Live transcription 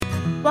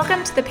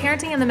Welcome to the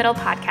Parenting in the Middle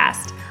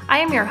podcast. I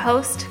am your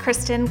host,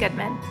 Kristen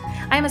Goodman.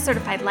 I am a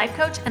certified life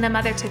coach and a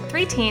mother to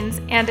 3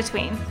 teens and a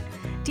tween.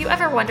 Do you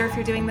ever wonder if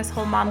you're doing this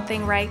whole mom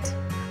thing right?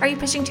 Are you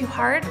pushing too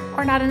hard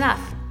or not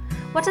enough?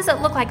 What does it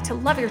look like to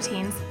love your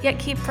teens, yet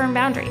keep firm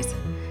boundaries?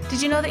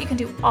 Did you know that you can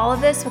do all of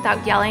this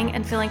without yelling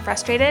and feeling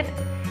frustrated?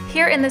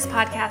 Here in this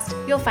podcast,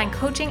 you'll find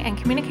coaching and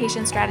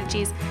communication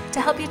strategies to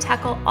help you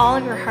tackle all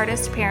of your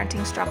hardest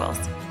parenting struggles.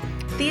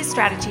 These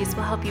strategies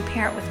will help you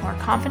parent with more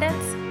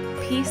confidence,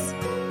 peace,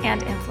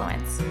 and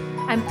influence.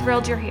 I'm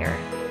thrilled you're here.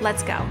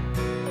 Let's go.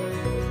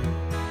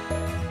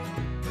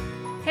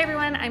 Hey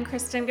everyone, I'm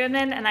Kristen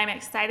Goodman, and I'm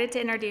excited to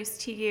introduce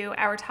to you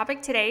our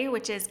topic today,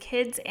 which is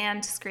kids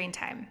and screen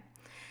time.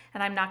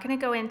 And I'm not going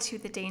to go into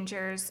the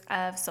dangers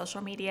of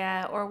social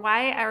media or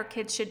why our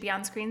kids should be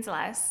on screens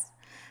less.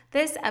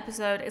 This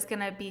episode is going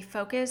to be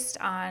focused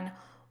on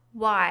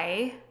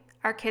why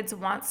our kids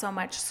want so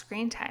much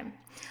screen time.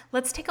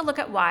 Let's take a look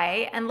at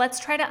why, and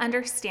let's try to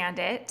understand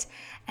it,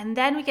 and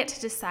then we get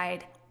to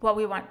decide what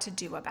we want to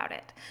do about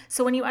it.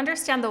 So when you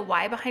understand the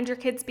why behind your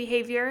kids'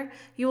 behavior,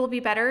 you will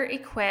be better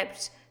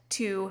equipped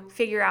to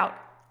figure out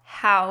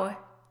how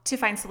to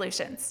find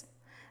solutions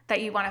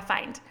that you want to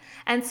find.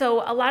 And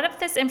so a lot of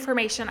this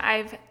information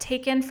I've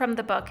taken from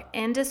the book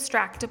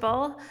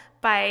Indistractable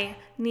by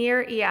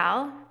Nir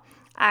Eyal.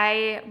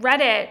 I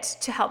read it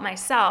to help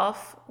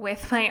myself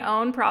with my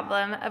own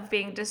problem of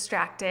being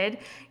distracted.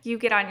 You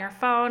get on your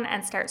phone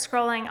and start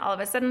scrolling, all of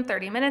a sudden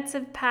 30 minutes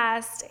have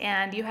passed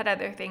and you had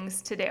other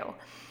things to do.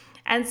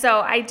 And so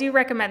I do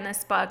recommend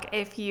this book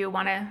if you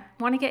want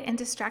to get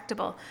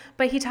indistractable.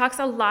 But he talks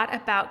a lot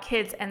about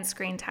kids and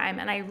screen time,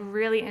 and I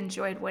really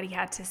enjoyed what he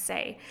had to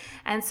say.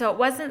 And so it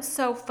wasn't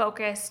so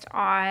focused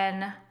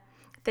on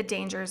the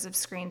dangers of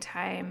screen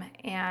time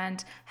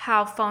and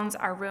how phones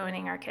are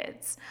ruining our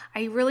kids.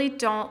 I really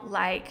don't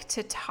like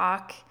to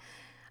talk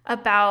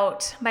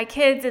about my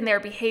kids and their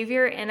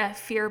behavior in a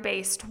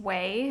fear-based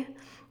way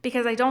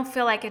because I don't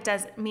feel like it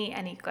does me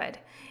any good.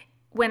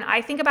 When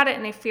I think about it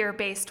in a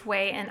fear-based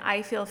way and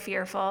I feel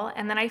fearful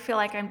and then I feel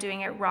like I'm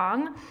doing it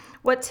wrong,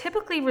 what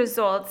typically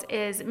results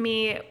is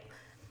me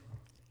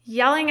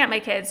yelling at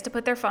my kids to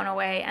put their phone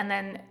away and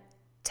then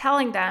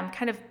telling them,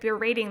 kind of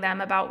berating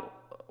them about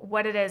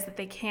what it is that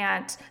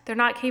they're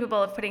not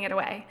capable of putting it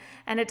away.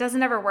 And it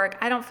doesn't ever work.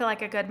 I don't feel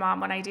like a good mom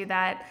when I do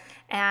that.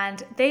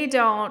 And they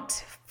don't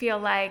feel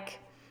like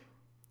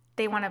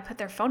they want to put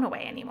their phone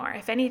away anymore.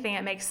 If anything,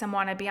 it makes them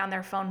want to be on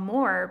their phone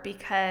more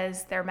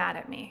because they're mad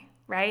at me,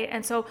 right?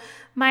 And so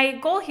my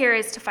goal here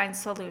is to find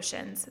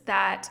solutions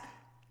that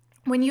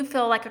when you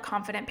feel like a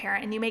confident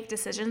parent and you make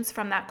decisions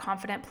from that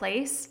confident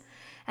place,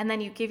 and then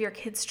you give your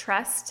kids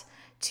trust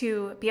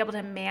to be able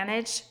to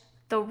manage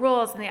the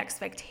rules and the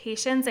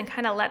expectations and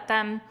kind of let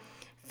them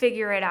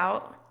figure it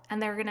out.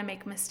 And they're going to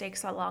make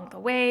mistakes along the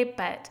way,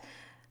 but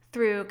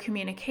through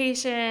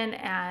communication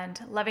and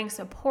loving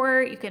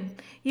support,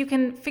 you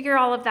can figure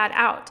all of that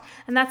out.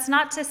 And that's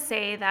not to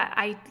say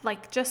that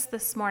just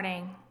this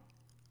morning,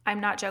 I'm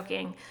not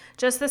joking.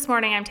 Just this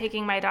morning, I'm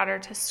taking my daughter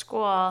to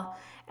school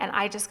and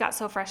I just got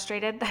so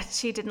frustrated that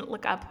she didn't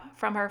look up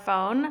from her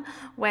phone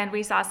when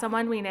we saw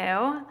someone we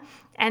knew.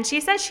 And she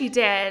said she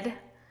did,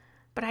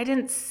 but I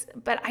didn't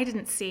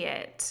see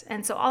it.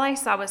 And so all I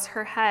saw was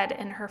her head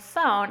in her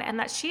phone and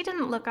that she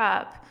didn't look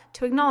up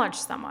to acknowledge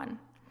someone.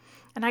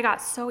 And I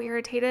got so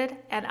irritated,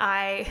 and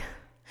I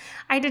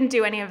didn't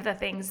do any of the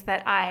things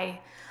that I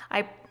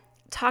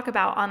talk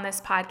about on this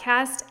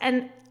podcast.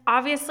 And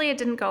obviously it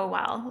didn't go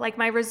well. Like,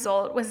 my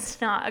result was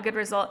not a good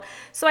result.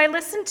 So I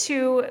listened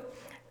to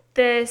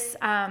this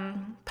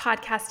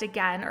podcast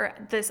again, or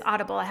this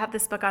Audible. I have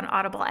this book on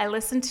Audible. I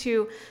listened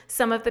to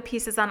some of the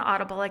pieces on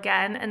Audible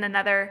again, and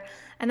another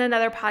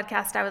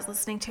podcast I was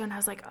listening to, and I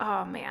was like,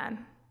 oh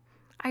man,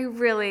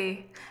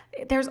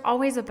 there's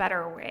always a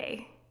better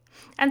way.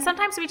 And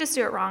sometimes we just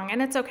do it wrong,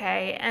 and it's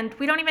okay. And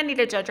we don't even need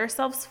to judge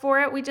ourselves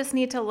for it. We just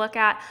need to look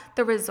at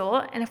the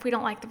result. And if we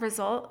don't like the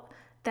result,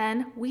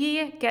 then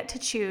we get to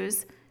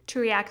choose to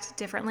react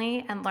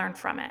differently and learn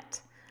from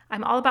it.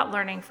 I'm all about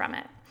learning from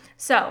it.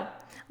 So,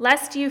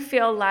 lest you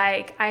feel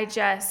like I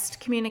just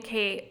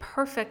communicate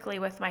perfectly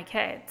with my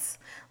kids,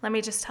 let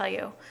me just tell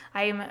you,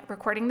 I am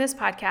recording this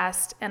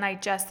podcast and I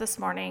just this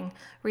morning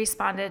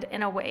responded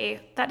in a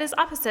way that is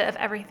opposite of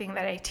everything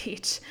that I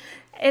teach.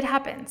 It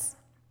happens.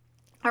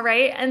 All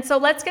right, and so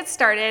let's get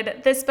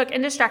started. This book,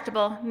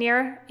 Indistractable,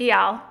 Nir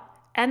Eyal,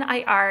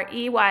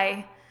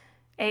 Nireyal,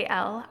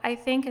 I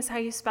think is how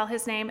you spell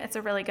his name. It's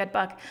a really good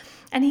book.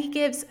 And he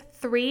gives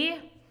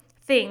 3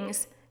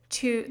 things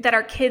that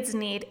our kids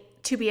need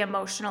to be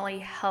emotionally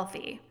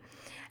healthy.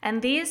 And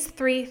these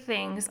 3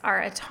 things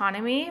are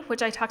autonomy,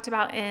 which I talked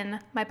about in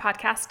my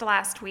podcast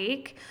last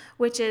week,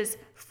 which is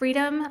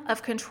freedom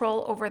of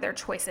control over their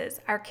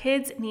choices. Our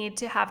kids need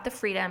to have the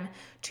freedom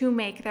to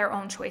make their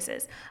own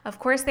choices. Of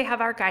course, they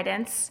have our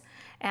guidance,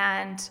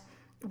 and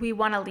we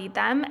want to lead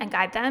them and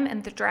guide them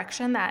in the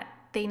direction that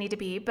they need to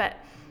be,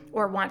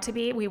 or want to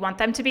be. We want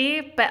them to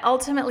be, but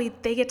ultimately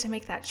they get to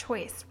make that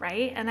choice,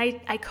 right? And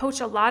I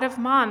coach a lot of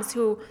moms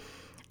who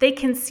they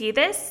can see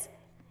this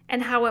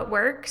and how it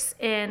works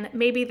in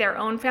maybe their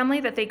own family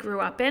that they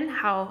grew up in.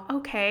 How,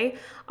 okay,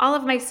 all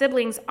of my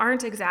siblings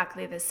aren't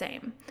exactly the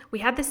same. We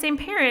had the same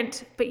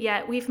parent, but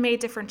yet we've made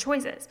different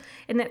choices.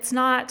 And it's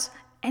not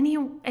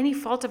any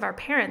fault of our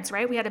parents,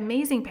 right? We had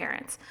amazing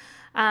parents.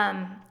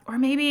 Or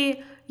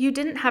maybe you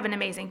didn't have an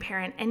amazing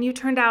parent and you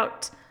turned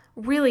out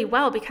really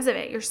well because of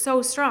it. You're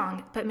so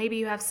strong, but maybe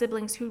you have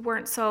siblings who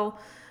weren't so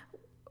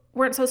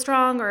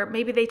strong, or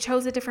maybe they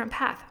chose a different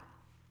path.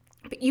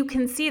 But you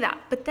can see that.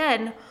 But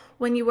then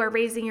when you are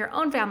raising your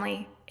own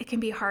family, it can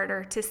be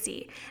harder to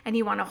see. And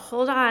you want to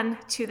hold on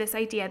to this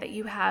idea that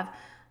you have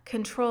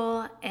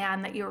control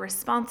and that you're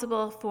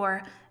responsible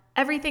for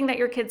everything that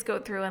your kids go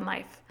through in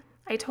life.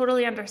 I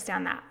totally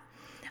understand that.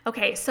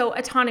 Okay, so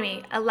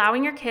autonomy,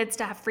 allowing your kids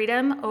to have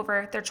freedom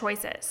over their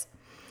choices.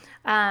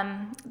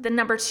 The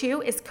number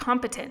 2 is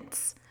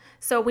competence.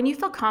 So when you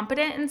feel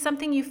competent in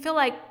something, you feel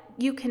like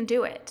you can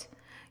do it.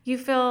 You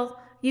feel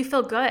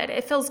good.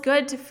 It feels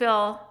good to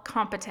feel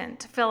competent,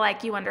 to feel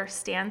like you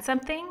understand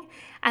something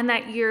and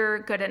that you're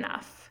good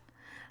enough.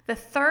 The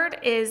third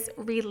is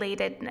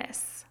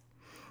relatedness.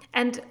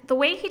 And the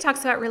way he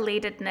talks about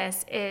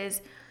relatedness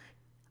is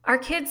our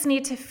kids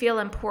need to feel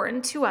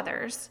important to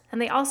others,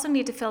 and they also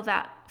need to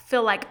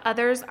feel like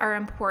others are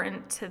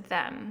important to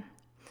them.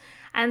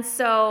 And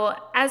so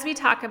as we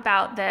talk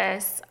about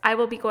this, I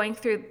will be going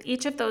through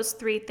each of those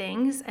 3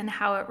 things and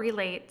how it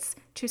relates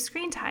to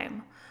screen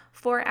time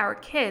for our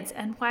kids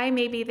and why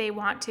maybe they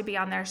want to be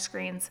on their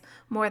screens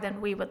more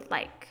than we would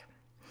like.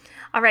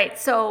 All right,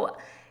 so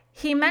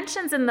he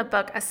mentions in the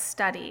book a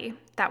study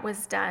that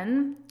was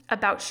done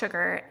about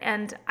sugar,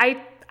 and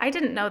I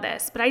didn't know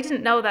this, but I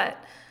didn't know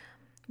that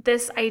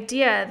this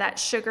idea that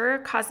sugar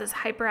causes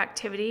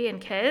hyperactivity in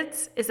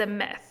kids is a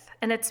myth,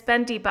 and it's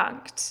been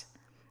debunked.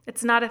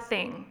 It's not a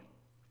thing.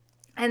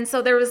 And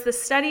so there was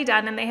this study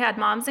done, and they had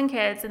moms and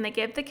kids, and they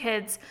gave the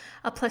kids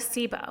a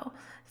placebo.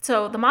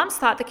 So the moms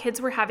thought the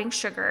kids were having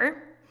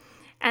sugar,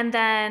 and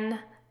then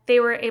they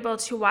were able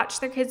to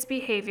watch their kids'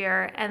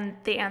 behavior, and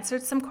they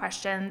answered some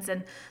questions,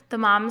 and the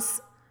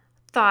moms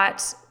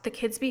thought the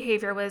kids'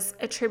 behavior was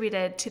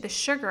attributed to the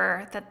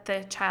sugar that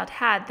the child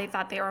had. They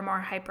thought they were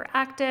more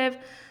hyperactive,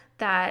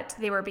 that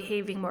they were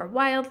behaving more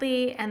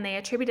wildly, and they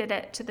attributed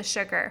it to the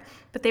sugar,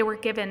 but they were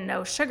given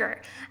no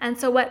sugar. And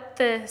so what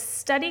the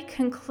study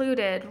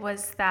concluded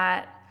was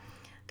that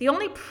the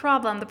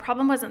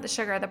problem wasn't the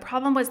sugar. The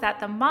problem was that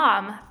the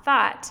mom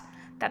thought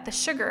that the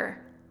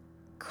sugar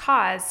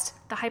caused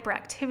the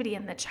hyperactivity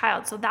in the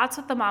child. So that's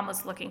what the mom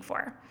was looking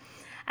for.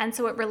 And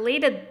so it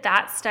related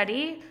that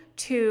study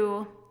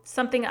to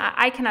something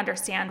I can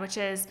understand, which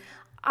is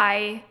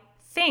I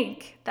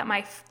think that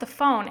the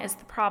phone is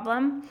the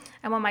problem.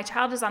 And when my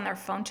child is on their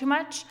phone too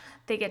much,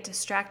 they get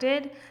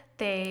distracted.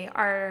 They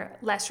are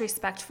less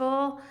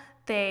respectful.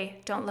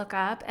 They don't look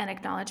up and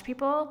acknowledge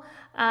people.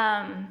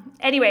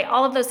 Anyway,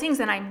 all of those things,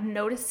 and I'm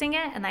noticing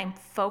it and I'm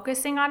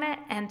focusing on it,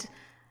 and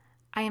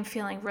I am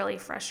feeling really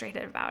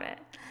frustrated about it.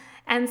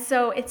 And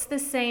so it's the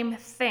same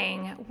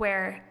thing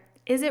where,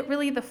 is it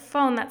really the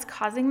phone that's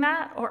causing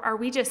that? Or are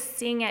we just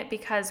seeing it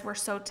because we're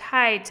so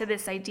tied to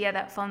this idea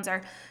that phones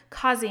are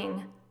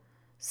causing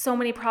so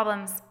many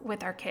problems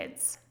with our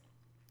kids?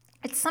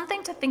 It's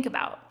something to think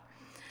about.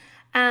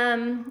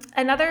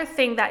 Another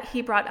thing that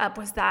he brought up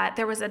was that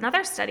there was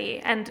another study,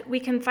 and we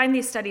can find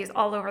these studies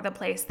all over the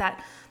place,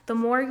 that the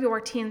more your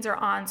teens are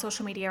on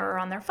social media or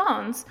on their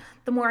phones,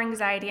 the more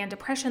anxiety and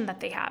depression that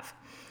they have.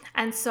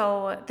 And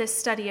so this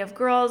study of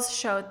girls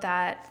showed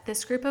that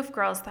this group of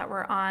girls that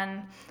were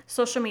on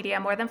social media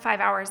more than 5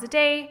 hours a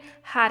day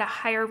had a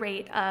higher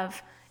rate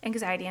of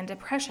anxiety and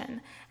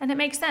depression. And it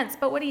makes sense.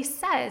 But what he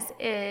says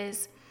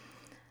is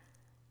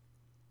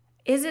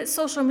it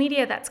social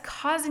media that's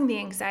causing the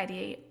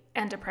anxiety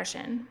and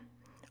depression?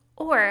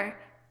 Or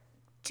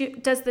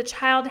does the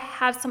child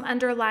have some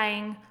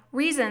underlying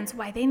reasons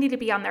why they need to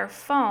be on their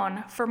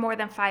phone for more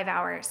than 5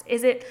 hours?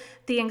 Is it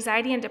the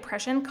anxiety and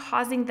depression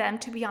causing them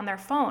to be on their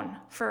phone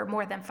for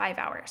more than 5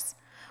 hours?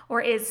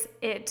 Or is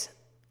it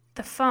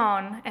the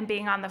phone and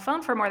being on the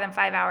phone for more than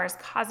 5 hours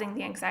causing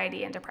the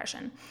anxiety and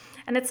depression?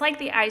 And it's like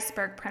the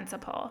iceberg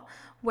principle,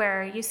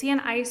 where you see an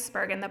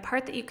iceberg and the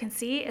part that you can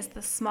see is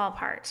the small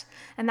part.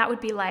 And that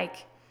would be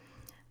like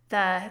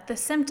the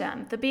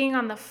symptom, the being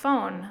on the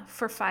phone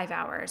for 5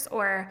 hours.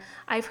 Or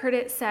I've heard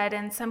it said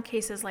in some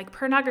cases like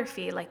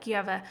pornography, like you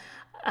have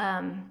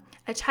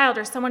a child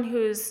or someone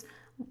who's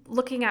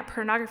looking at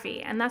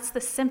pornography, and that's the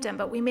symptom,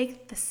 but we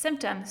make the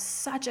symptom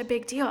such a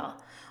big deal,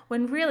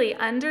 when really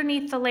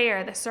underneath the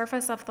layer, the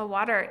surface of the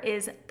water,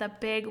 is the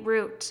big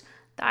root,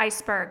 the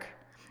iceberg.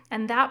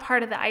 And that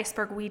part of the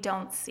iceberg we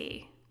don't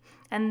see.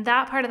 And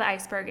that part of the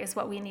iceberg is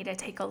what we need to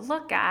take a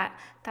look at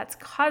that's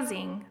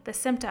causing the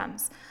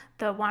symptoms,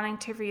 the wanting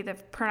to read the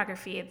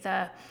pornography,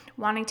 the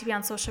wanting to be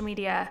on social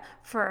media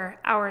for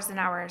hours and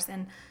hours.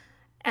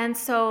 And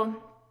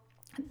so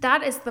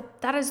that is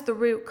the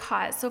root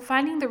cause. So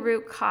finding the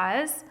root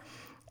cause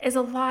is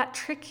a lot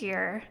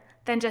trickier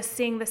than just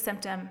seeing the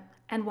symptom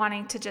and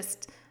wanting to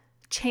just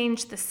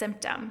change the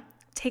symptom,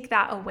 take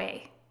that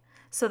away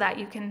so that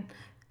you can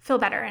feel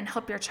better and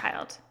help your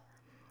child.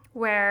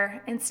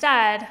 Where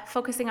instead,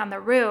 focusing on the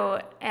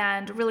root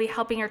and really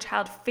helping your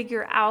child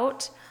figure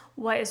out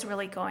what is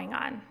really going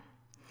on.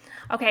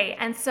 Okay,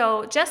 and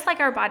so just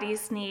like our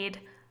bodies need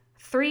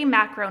 3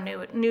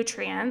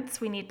 macronutrients,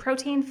 we need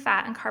protein,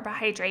 fat, and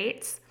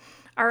carbohydrates,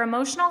 our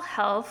emotional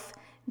health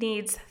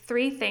needs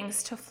 3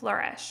 things to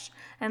flourish.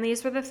 And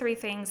these were the 3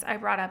 things I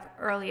brought up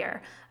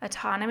earlier.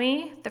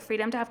 Autonomy, the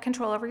freedom to have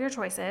control over your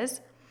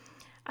choices.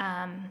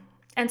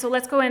 And so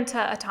let's go into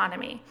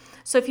autonomy.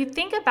 So if you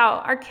think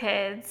about our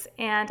kids,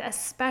 and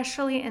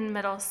especially in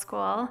middle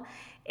school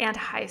and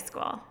high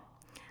school,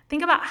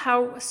 think about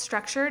how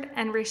structured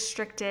and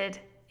restricted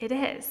it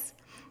is.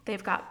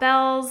 They've got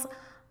bells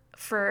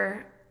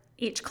for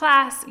each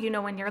class. You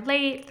know when you're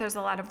late. There's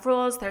a lot of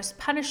rules. There's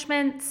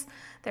punishments.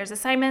 There's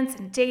assignments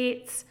and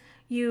dates.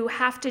 You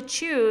have to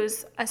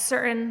choose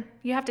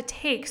you have to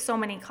take so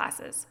many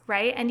classes,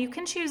 right? And you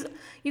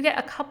get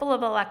a couple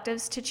of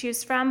electives to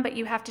choose from, but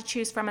you have to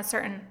choose from a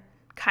certain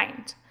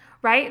kind,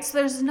 right? So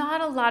there's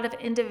not a lot of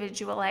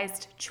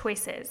individualized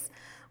choices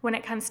when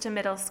it comes to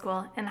middle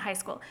school and high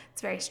school.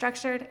 It's very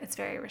structured, it's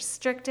very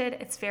restricted,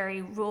 it's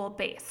very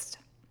rule-based.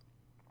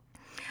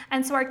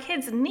 And so our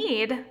kids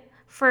need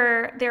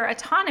for their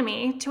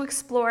autonomy to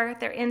explore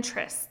their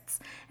interests.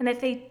 And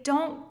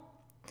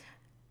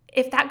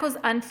if that goes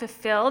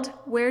unfulfilled,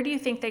 where do you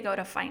think they go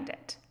to find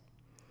it?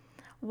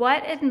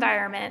 What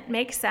environment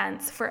makes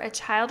sense for a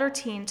child or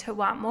teen to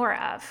want more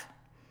of?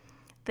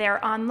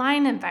 Their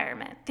online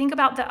environment. Think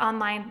about the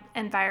online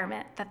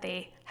environment that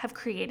they have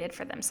created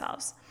for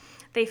themselves.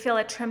 They feel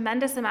a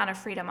tremendous amount of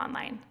freedom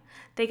online.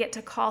 They get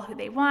to call who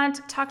they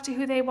want, talk to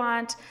who they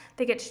want.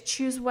 They get to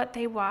choose what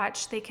they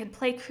watch. They can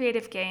play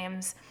creative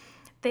games.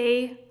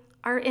 They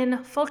are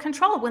in full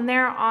control when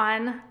they're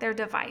on their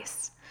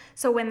device.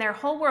 So when their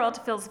whole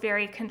world feels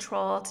very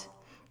controlled,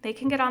 they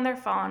can get on their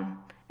phone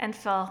and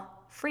feel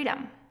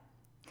freedom.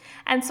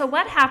 And so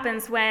what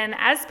happens when,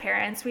 as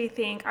parents, we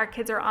think our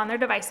kids are on their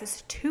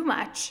devices too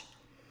much?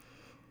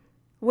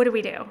 What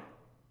do?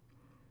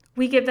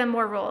 We give them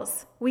more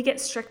rules. We get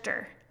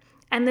stricter.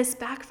 And this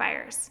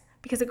backfires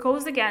because it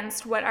goes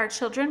against what our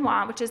children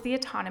want, which is the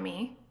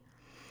autonomy,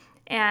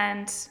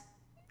 and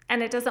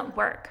it doesn't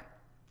work.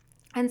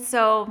 And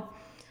so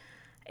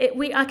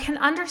we can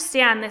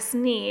understand this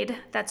need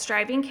that's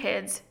driving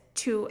kids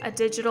to a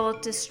digital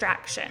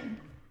distraction.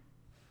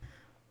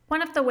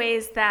 One of the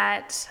ways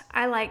that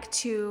I like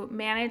to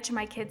manage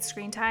my kids'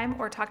 screen time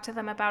or talk to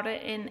them about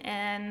it in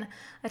an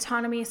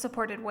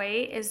autonomy-supported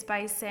way is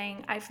by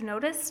saying, I've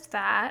noticed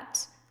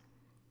that,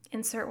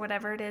 insert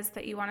whatever it is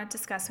that you want to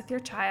discuss with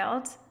your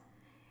child,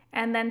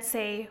 and then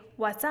say,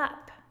 what's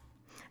up?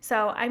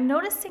 So I'm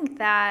noticing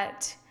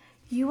that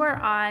you are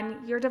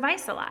on your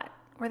device a lot,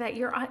 or that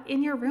you're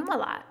in your room a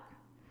lot.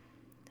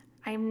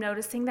 I'm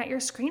noticing that your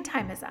screen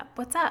time is up.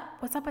 What's up?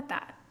 What's up with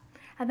that?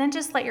 And then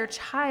just let your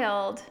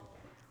child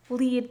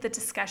lead the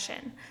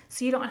discussion.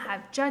 So you don't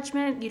have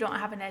judgment, you don't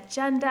have an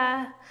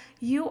agenda.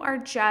 You are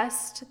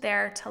just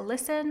there to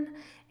listen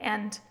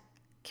and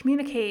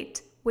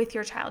communicate with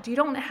your child. You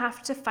don't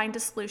have to find a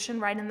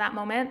solution right in that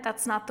moment.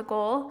 That's not the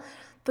goal.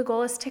 The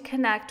goal is to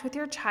connect with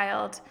your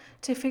child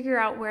to figure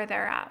out where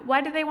they're at.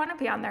 Why do they want to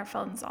be on their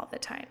phones all the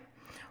time?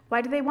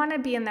 Why do they want to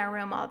be in their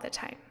room all the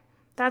time?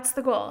 That's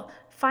the goal.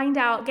 Find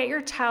out, get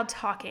your child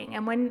talking.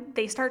 And when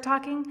they start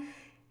talking,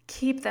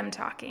 keep them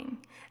talking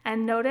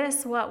and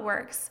notice what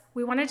works.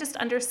 We want to just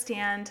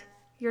understand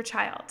your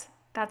child.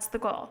 That's the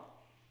goal.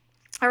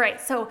 All right,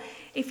 so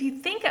if you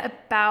think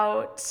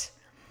about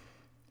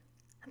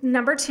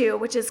number 2,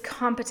 which is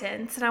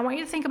competence, and I want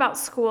you to think about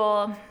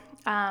school,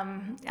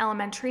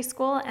 elementary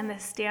school, and the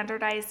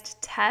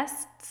standardized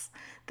tests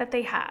that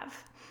they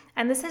have.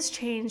 And this has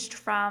changed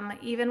from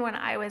even when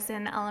I was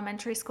in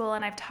elementary school,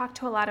 and I've talked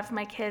to a lot of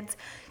my kids'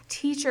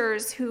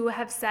 teachers who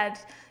have said,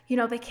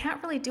 they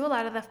can't really do a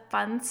lot of the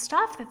fun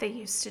stuff that they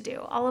used to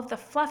do, all of the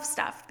fluff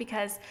stuff,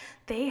 because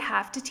they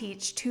have to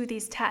teach to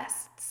these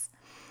tests.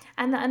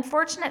 And the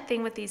unfortunate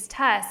thing with these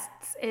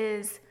tests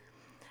is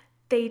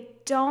they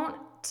don't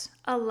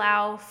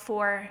allow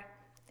for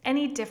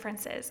any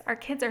differences. Our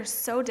kids are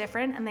so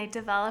different and they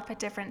develop at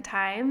different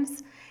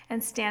times,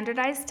 and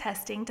standardized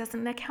testing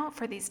doesn't account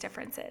for these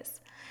differences.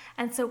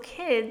 And so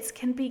kids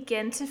can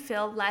begin to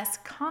feel less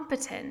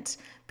competent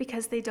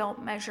because they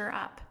don't measure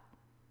up.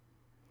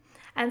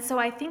 And so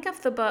I think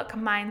of the book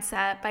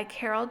Mindset by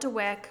Carol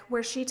Dweck,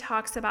 where she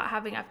talks about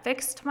having a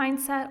fixed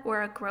mindset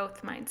or a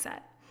growth mindset.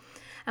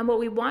 And what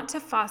we want to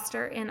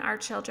foster in our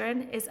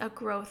children is a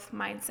growth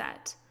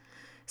mindset.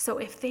 So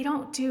if they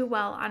don't do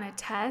well on a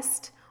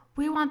test,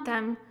 we want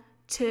them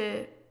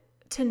to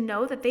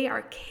know that they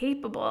are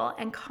capable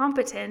and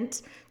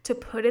competent to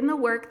put in the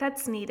work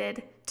that's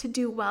needed to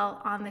do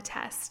well on the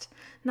test.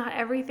 Not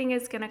everything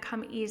is going to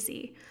come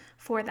easy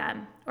for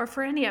them or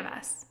for any of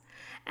us.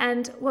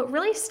 And what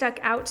really stuck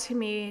out to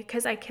me,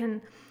 because I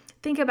can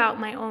think about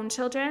my own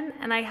children,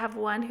 and I have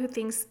one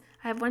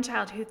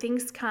child who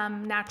things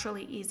come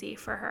naturally easy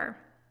for her.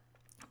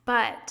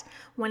 But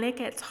when it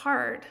gets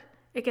hard,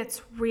 it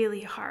gets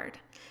really hard.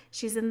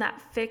 She's in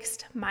that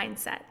fixed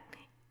mindset.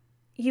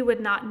 You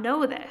would not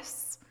know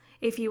this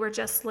if you were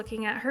just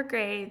looking at her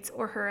grades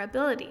or her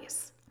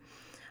abilities.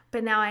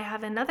 But now I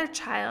have another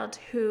child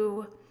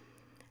who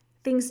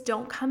things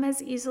don't come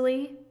as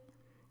easily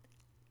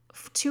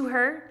to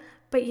her,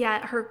 but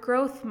yet her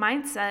growth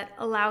mindset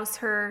allows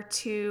her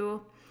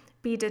to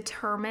be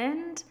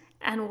determined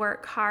and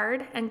work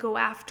hard and go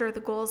after the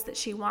goals that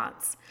she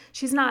wants.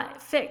 She's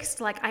not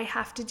fixed like I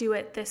have to do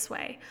it this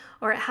way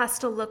or it has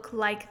to look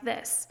like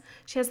this.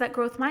 She has that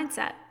growth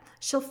mindset.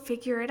 She'll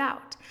figure it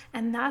out.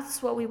 And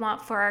that's what we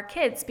want for our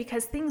kids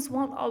because things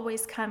won't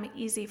always come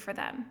easy for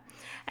them.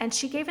 And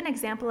she gave an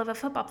example of a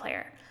football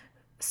player,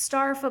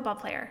 star football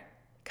player,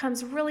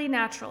 comes really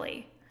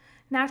naturally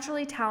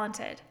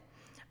talented.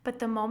 But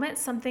the moment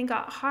something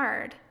got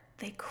hard,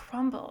 they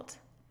crumbled.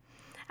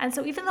 And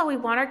so even though we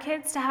want our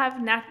kids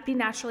to be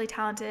naturally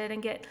talented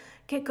and get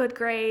good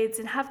grades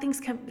and have things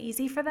come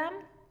easy for them,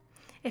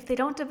 if they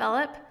don't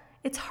develop,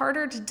 it's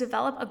harder to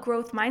develop a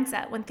growth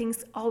mindset when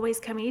things always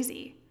come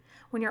easy,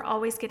 when you're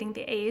always getting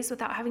the A's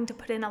without having to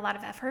put in a lot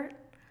of effort.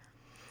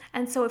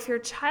 And so if your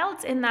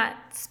child's in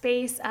that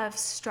space of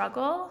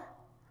struggle,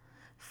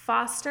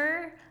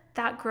 foster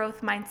that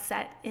growth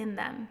mindset in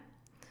them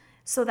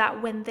so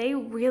that when they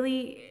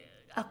really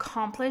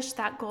accomplish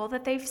that goal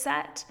that they've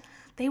set,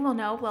 they will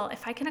know, well,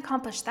 if I can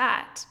accomplish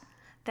that,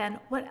 then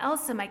what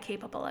else am I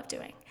capable of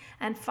doing?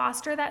 And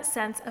foster that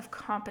sense of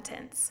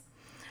competence.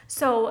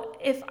 So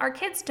if our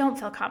kids don't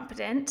feel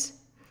competent,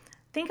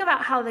 think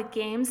about how the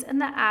games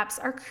and the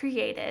apps are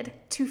created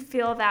to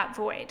fill that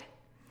void.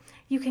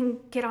 You can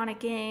get on a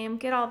game,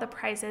 get all the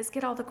prizes,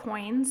 get all the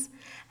coins,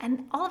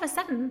 and all of a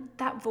sudden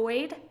that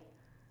void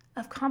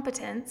of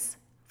competence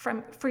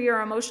for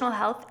your emotional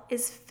health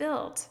is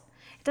filled.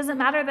 It doesn't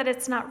matter that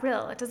it's not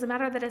real. It doesn't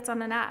matter that it's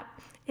on an app.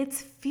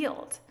 It's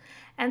filled.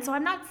 And so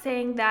I'm not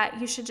saying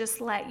that you should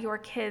just let your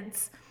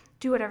kids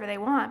do whatever they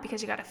want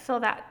because you got to fill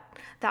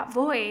that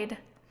void.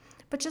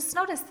 But just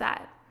notice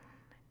that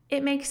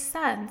it makes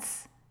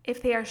sense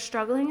if they are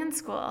struggling in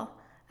school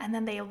and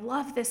then they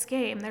love this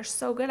game. They're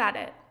so good at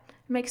it.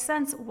 It makes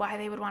sense why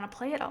they would want to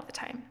play it all the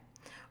time,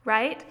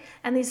 right?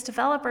 And these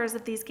developers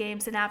of these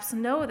games and apps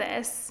know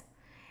this.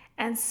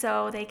 And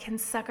so they can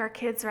suck our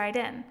kids right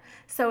in.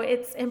 So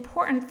it's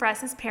important for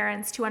us as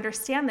parents to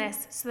understand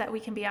this so that we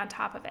can be on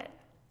top of it.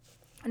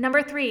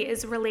 Number 3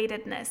 is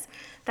relatedness.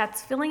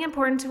 That's feeling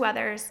important to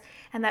others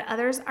and that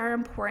others are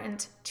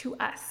important to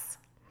us.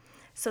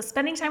 So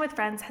spending time with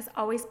friends has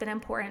always been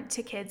important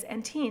to kids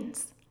and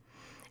teens.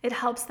 It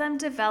helps them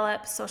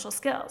develop social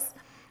skills.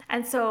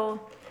 And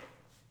so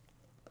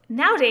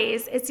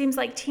nowadays, it seems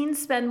like teens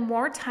spend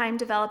more time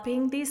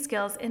developing these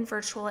skills in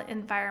virtual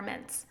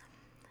environments.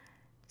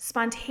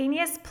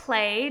 Spontaneous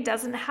play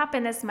doesn't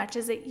happen as much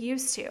as it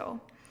used to,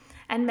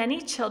 and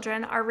many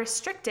children are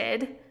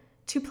restricted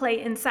to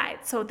play inside,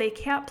 so they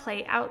can't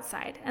play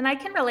outside. And I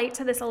can relate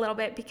to this a little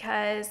bit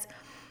because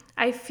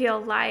I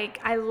feel like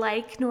I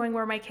like knowing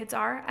where my kids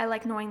are. I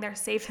like knowing they're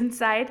safe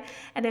inside,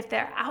 and if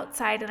they're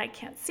outside and I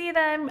can't see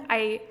them,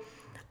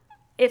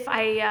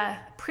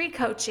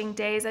 pre-coaching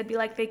days, I'd be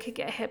like, they could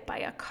get hit by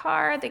a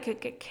car, they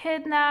could get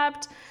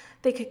kidnapped,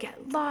 they could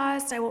get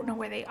lost, I won't know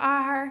where they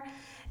are.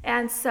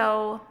 And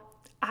so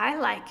I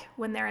like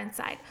when they're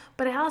inside,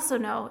 but I also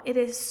know it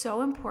is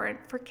so important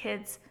for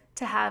kids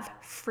to have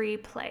free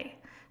play,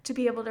 to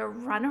be able to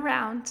run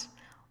around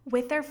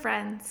with their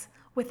friends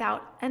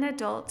without an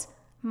adult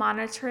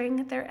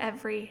monitoring their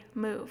every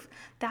move.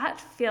 That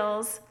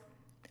fills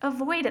a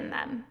void in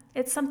them.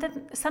 It's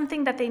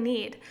something that they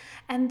need.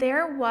 And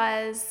there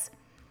was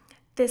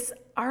this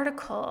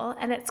article,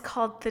 and it's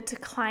called The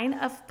Decline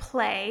of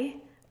Play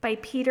by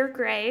Peter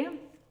Gray.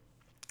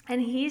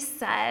 And he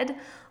said,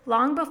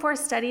 long before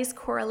studies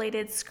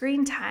correlated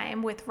screen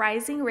time with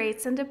rising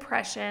rates and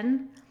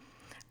depression,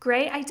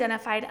 Gray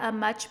identified a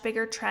much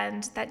bigger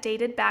trend that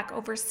dated back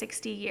over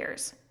 60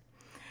 years.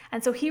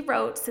 And so he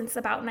wrote, since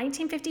about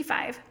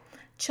 1955,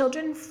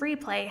 children free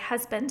play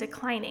has been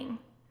declining,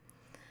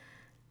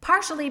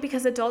 partially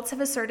because adults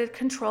have asserted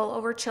control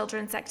over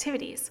children's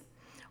activities.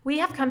 We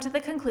have come to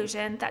the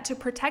conclusion that to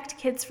protect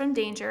kids from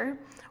danger,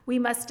 we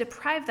must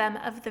deprive them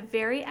of the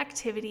very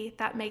activity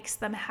that makes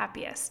them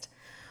happiest.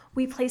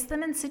 We place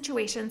them in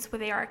situations where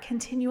they are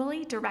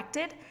continually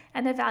directed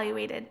and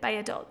evaluated by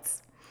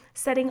adults,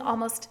 settings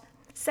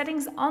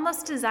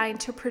almost designed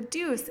to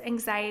produce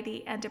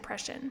anxiety and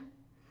depression.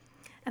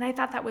 And I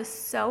thought that was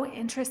so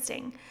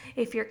interesting.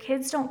 If your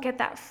kids don't get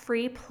that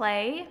free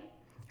play,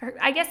 or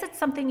I guess it's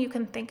something you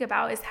can think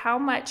about, is how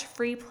much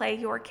free play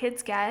your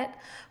kids get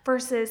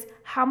versus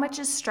how much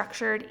is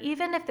structured.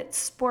 Even if it's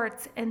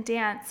sports and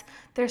dance,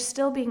 they're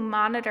still being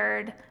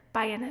monitored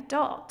by an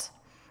adult,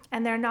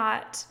 and they're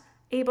not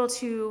able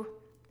to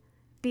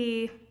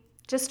be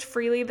just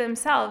freely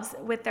themselves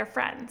with their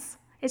friends.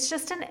 It's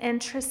just an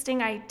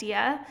interesting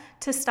idea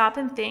to stop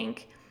and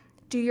think,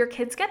 do your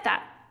kids get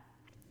that?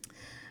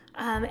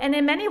 And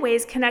in many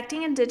ways,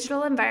 connecting in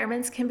digital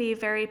environments can be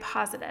very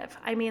positive.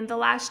 I mean, the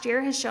last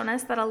year has shown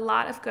us that a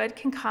lot of good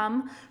can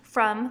come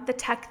from the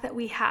tech that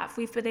we have.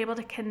 We've been able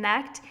to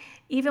connect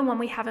even when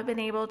we haven't been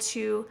able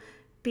to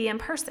be in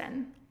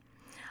person.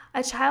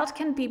 A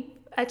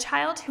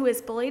child who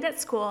is bullied at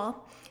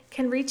school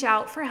can reach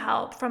out for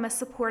help from a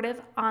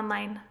supportive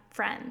online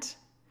friend.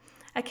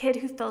 A kid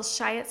who feels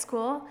shy at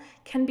school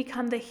can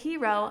become the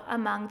hero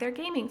among their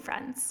gaming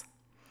friends.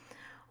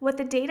 What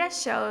the data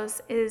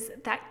shows is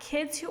that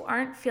kids who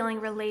aren't feeling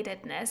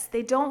relatedness,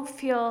 they don't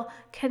feel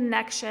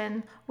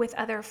connection with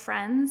other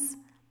friends,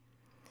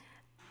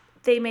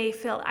 they may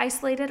feel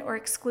isolated or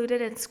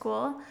excluded in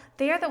school,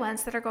 they are the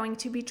ones that are going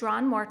to be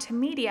drawn more to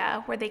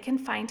media where they can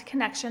find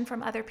connection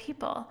from other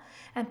people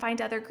and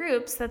find other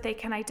groups that they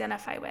can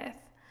identify with.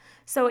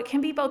 So it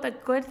can be both a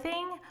good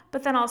thing,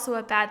 but then also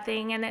a bad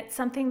thing. And it's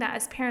something that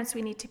as parents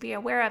we need to be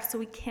aware of so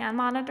we can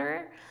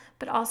monitor,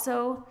 but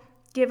also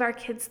give our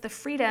kids the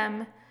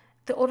freedom,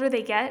 the older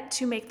they get,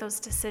 to make those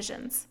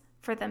decisions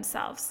for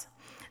themselves.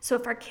 So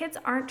if our kids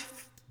aren't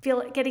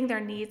getting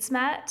their needs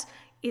met,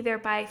 either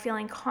by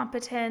feeling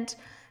competent,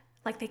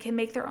 like they can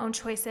make their own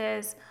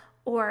choices,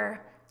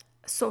 or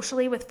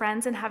socially with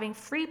friends and having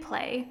free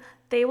play,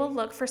 they will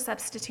look for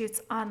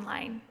substitutes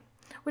online.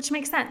 Which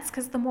makes sense,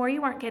 because the more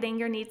you aren't getting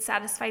your needs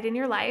satisfied in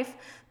your life,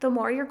 the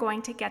more you're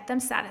going to get them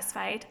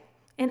satisfied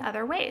in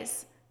other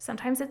ways.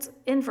 Sometimes it's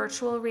in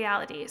virtual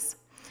realities.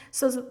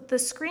 So the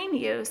screen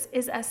use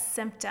is a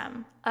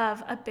symptom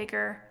of a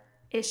bigger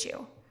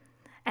issue.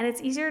 And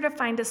it's easier to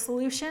find a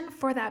solution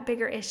for that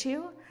bigger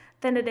issue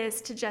than it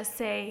is to just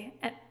say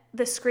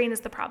the screen is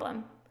the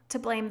problem, to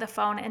blame the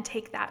phone and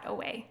take that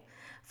away.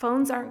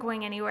 Phones aren't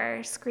going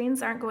anywhere,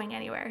 screens aren't going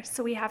anywhere.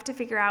 So we have to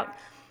figure out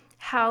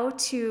how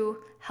to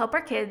help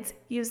our kids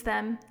use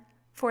them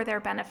for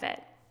their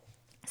benefit.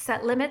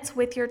 Set limits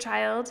with your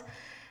child,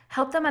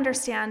 help them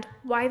understand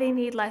why they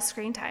need less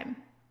screen time.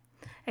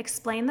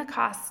 Explain the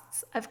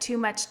costs of too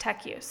much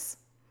tech use.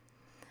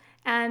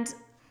 And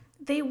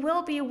they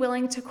will be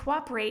willing to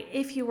cooperate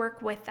if you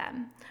work with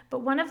them. But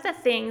one of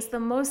the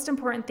most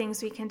important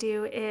things we can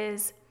do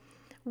is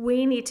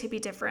we need to be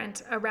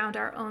different around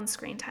our own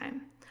screen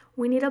time.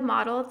 We need to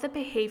model the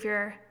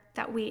behavior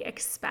that we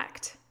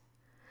expect.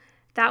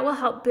 That will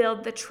help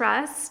build the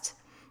trust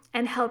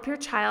and help your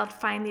child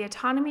find the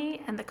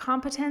autonomy and the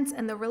competence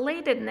and the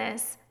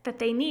relatedness that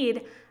they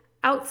need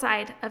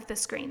outside of the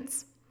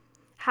screens.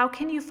 How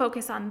can you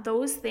focus on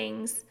those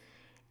things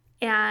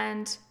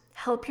and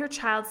help your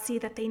child see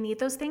that they need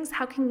those things?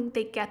 How can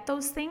they get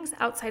those things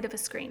outside of a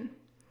screen?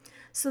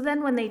 So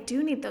then when they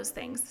do need those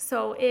things,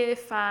 so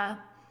if,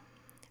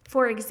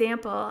 for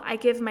example, I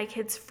give my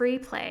kids free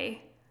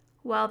play,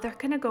 well, they're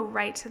going to go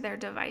right to their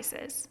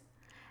devices.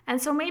 And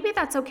so maybe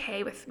that's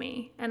okay with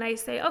me. And I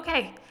say,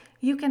 okay,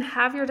 you can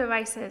have your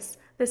devices.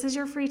 This is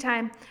your free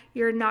time.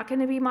 You're not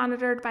going to be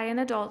monitored by an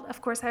adult.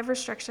 Of course, I have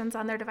restrictions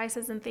on their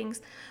devices and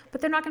things,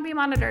 but they're not going to be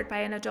monitored by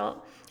an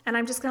adult. And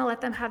I'm just going to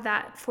let them have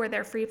that for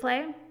their free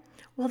play.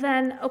 Well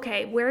then,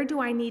 okay, where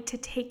do I need to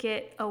take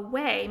it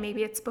away?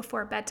 Maybe it's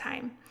before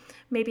bedtime.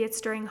 Maybe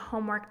it's during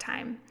homework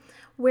time.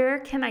 Where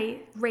can I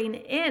rein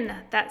in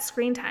that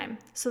screen time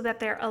so that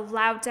they're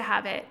allowed to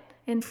have it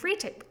in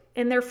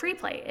their free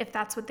play if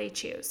that's what they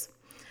choose?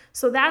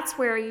 So that's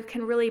where you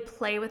can really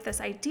play with this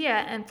idea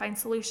and find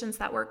solutions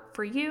that work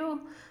for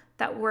you,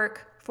 that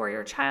work for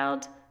your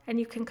child, and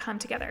you can come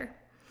together.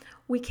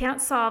 We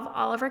can't solve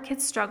all of our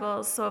kids'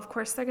 struggles, so of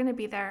course they're going to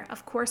be there.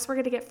 Of course we're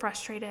going to get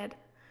frustrated.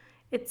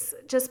 It's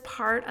just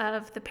part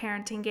of the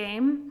parenting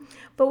game,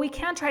 but we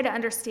can try to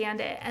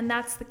understand it, and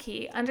that's the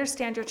key.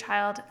 Understand your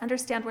child,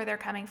 understand where they're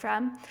coming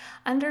from,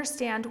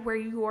 understand where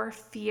your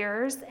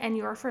fears and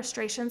your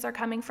frustrations are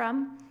coming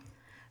from,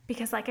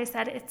 because like I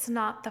said, it's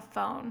not the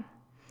phone,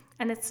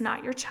 and it's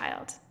not your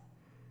child.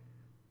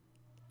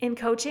 In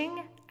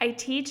coaching, I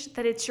teach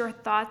that it's your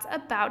thoughts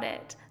about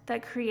it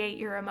that create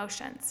your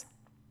emotions.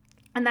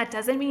 And that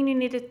doesn't mean you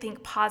need to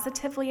think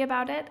positively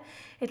about it.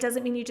 It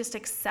doesn't mean you just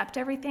accept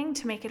everything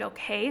to make it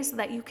okay so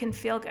that you can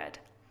feel good.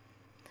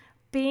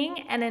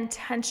 Being an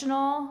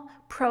intentional,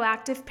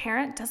 proactive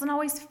parent doesn't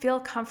always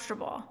feel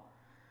comfortable.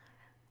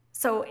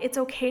 So it's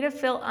okay to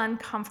feel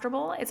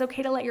uncomfortable. It's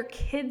okay to let your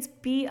kids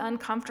be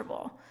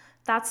uncomfortable.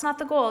 That's not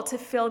the goal, to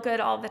feel good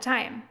all the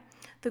time.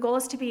 The goal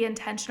is to be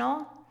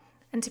intentional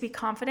and to be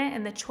confident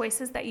in the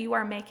choices that you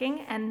are making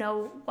and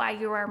know why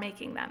you are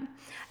making them.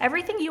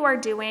 Everything you are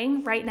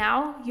doing right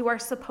now, you are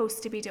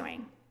supposed to be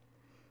doing.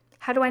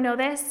 How do I know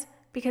this?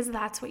 Because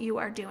that's what you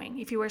are doing.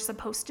 If you were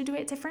supposed to do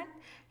it different,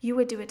 you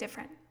would do it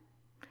different.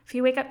 If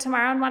you wake up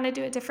tomorrow and want to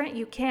do it different,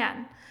 you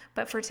can.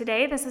 But for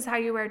today, this is how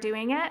you are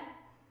doing it.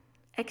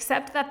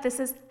 Accept that this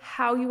is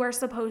how you are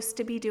supposed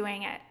to be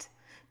doing it.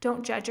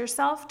 Don't judge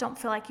yourself. Don't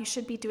feel like you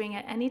should be doing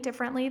it any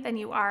differently than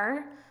you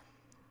are.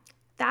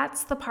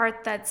 That's the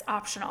part that's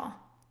optional.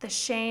 The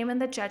shame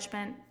and the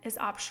judgment is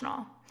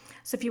optional.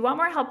 So if you want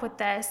more help with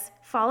this,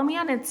 follow me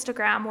on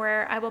Instagram,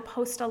 where I will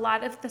post a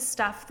lot of the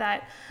stuff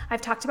that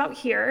I've talked about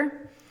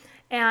here.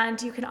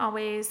 And you can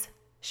always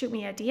shoot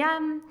me a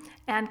DM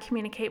and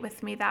communicate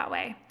with me that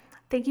way.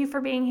 Thank you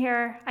for being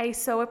here. I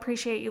so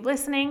appreciate you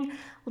listening.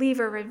 Leave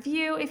a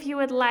review if you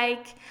would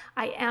like.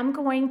 I am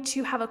going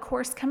to have a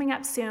course coming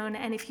up soon,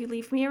 and if you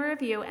leave me a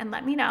review and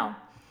let me know,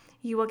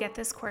 you will get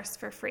this course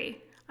for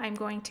free. I'm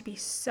going to be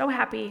so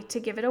happy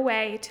to give it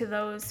away to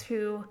those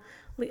who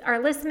are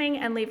listening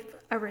and leave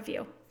a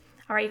review.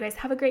 All right, you guys,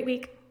 have a great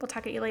week. We'll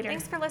talk at you later.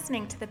 Thanks for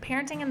listening to the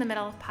Parenting in the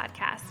Middle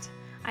podcast.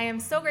 I am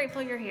so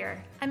grateful you're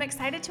here. I'm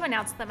excited to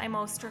announce that my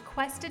most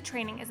requested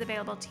training is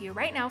available to you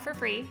right now for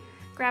free.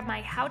 Grab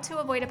my How to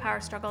Avoid a Power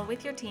Struggle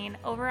with Your Teen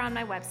over on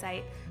my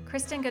website,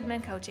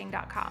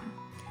 KristenGoodmanCoaching.com.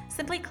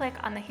 Simply click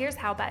on the Here's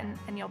How button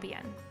and you'll be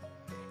in.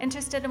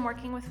 Interested in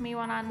working with me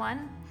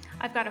one-on-one?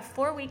 I've got a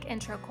 4-week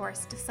intro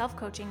course to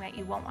self-coaching that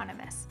you won't want to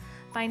miss.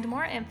 Find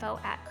more info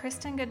at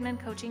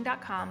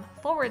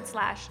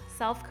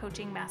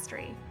KristenGoodmanCoaching.com/self-coaching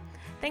mastery.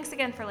 Thanks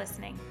again for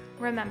listening.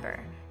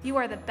 Remember, you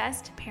are the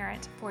best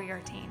parent for your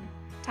teen.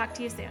 Talk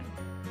to you soon.